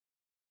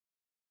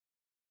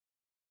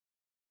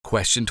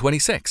Question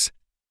 26.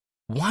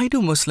 Why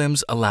do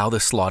Muslims allow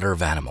the slaughter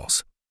of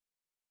animals?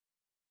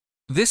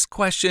 This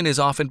question is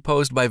often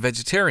posed by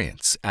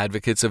vegetarians,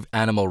 advocates of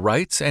animal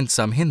rights, and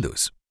some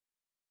Hindus.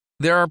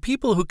 There are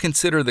people who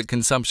consider the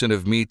consumption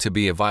of meat to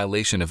be a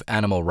violation of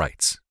animal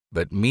rights,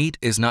 but meat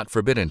is not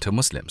forbidden to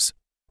Muslims.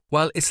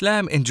 While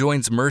Islam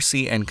enjoins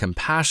mercy and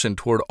compassion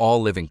toward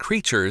all living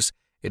creatures,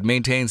 it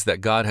maintains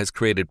that God has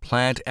created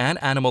plant and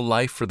animal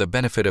life for the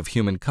benefit of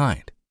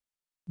humankind.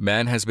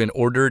 Man has been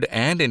ordered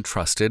and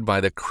entrusted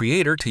by the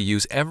Creator to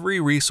use every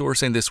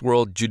resource in this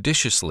world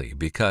judiciously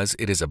because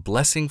it is a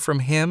blessing from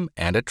Him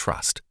and a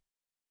trust.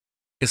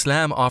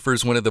 Islam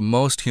offers one of the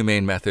most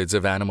humane methods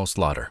of animal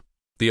slaughter.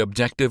 The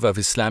objective of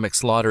Islamic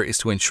slaughter is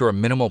to ensure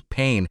minimal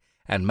pain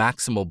and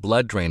maximal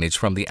blood drainage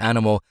from the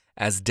animal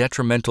as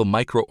detrimental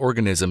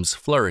microorganisms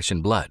flourish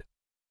in blood.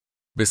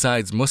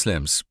 Besides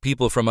Muslims,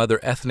 people from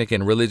other ethnic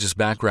and religious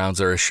backgrounds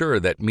are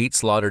assured that meat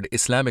slaughtered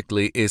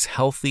Islamically is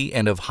healthy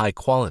and of high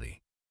quality.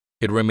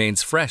 It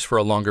remains fresh for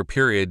a longer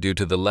period due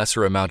to the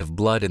lesser amount of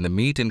blood in the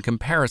meat in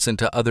comparison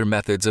to other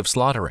methods of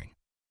slaughtering.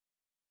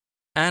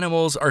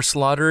 Animals are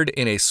slaughtered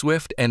in a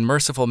swift and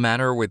merciful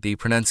manner with the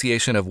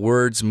pronunciation of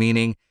words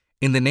meaning,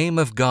 "In the name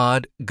of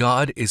God,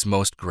 God is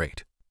most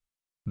great."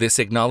 This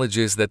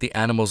acknowledges that the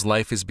animal's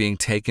life is being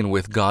taken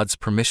with God's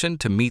permission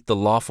to meet the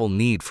lawful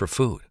need for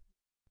food.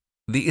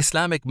 The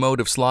Islamic mode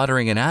of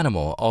slaughtering an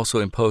animal also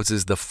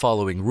imposes the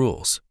following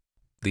rules.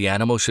 The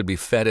animal should be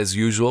fed as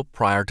usual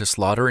prior to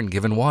slaughter and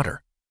given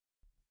water.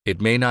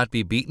 It may not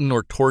be beaten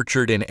or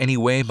tortured in any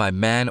way by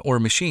man or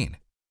machine.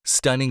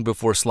 Stunning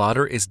before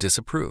slaughter is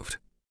disapproved.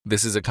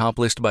 This is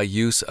accomplished by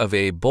use of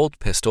a bolt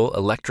pistol,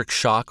 electric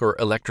shock, or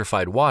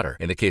electrified water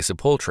in the case of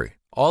poultry,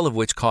 all of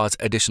which cause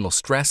additional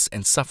stress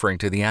and suffering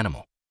to the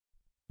animal.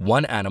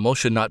 One animal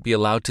should not be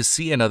allowed to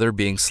see another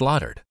being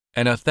slaughtered.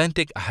 An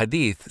authentic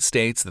hadith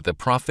states that the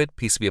Prophet,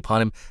 peace be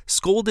upon him,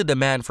 scolded a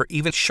man for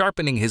even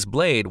sharpening his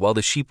blade while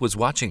the sheep was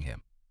watching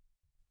him.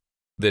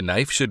 The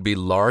knife should be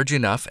large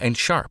enough and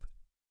sharp.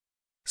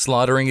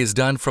 Slaughtering is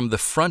done from the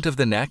front of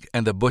the neck,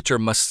 and the butcher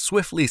must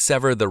swiftly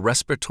sever the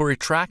respiratory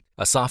tract,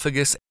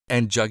 esophagus,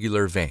 and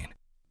jugular vein.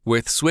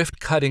 With swift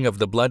cutting of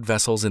the blood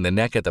vessels in the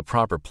neck at the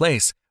proper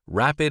place,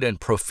 rapid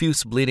and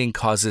profuse bleeding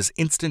causes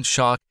instant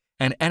shock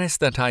and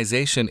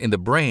anesthetization in the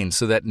brain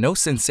so that no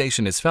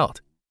sensation is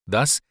felt.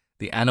 Thus,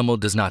 the animal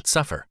does not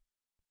suffer.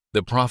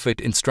 The Prophet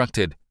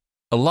instructed,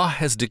 "Allah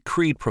has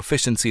decreed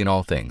proficiency in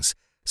all things,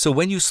 so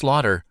when you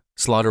slaughter,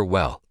 slaughter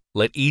well.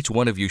 Let each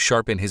one of you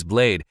sharpen his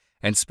blade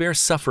and spare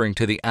suffering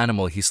to the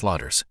animal he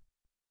slaughters."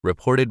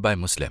 Reported by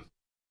Muslim.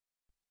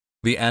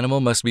 The animal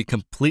must be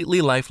completely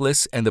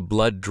lifeless and the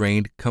blood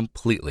drained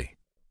completely.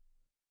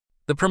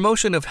 The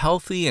promotion of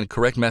healthy and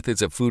correct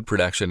methods of food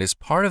production is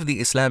part of the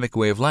Islamic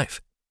way of life.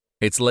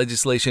 Its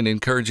legislation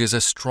encourages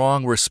a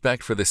strong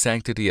respect for the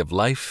sanctity of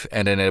life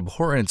and an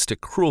abhorrence to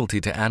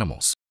cruelty to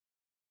animals.